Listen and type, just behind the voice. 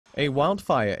A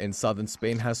wildfire in southern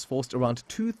Spain has forced around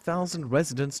 2,000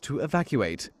 residents to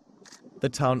evacuate. The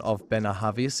town of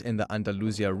Benahavis in the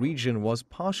Andalusia region was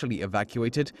partially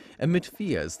evacuated amid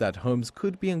fears that homes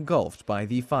could be engulfed by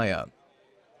the fire.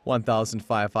 1,000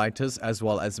 firefighters as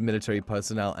well as military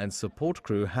personnel and support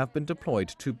crew have been deployed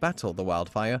to battle the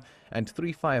wildfire, and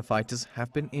 3 firefighters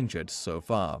have been injured so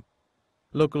far.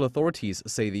 Local authorities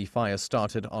say the fire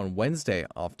started on Wednesday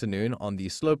afternoon on the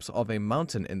slopes of a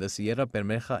mountain in the Sierra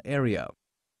Bermeja area.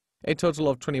 A total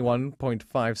of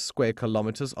 21.5 square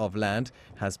kilometers of land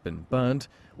has been burned,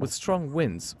 with strong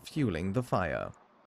winds fueling the fire.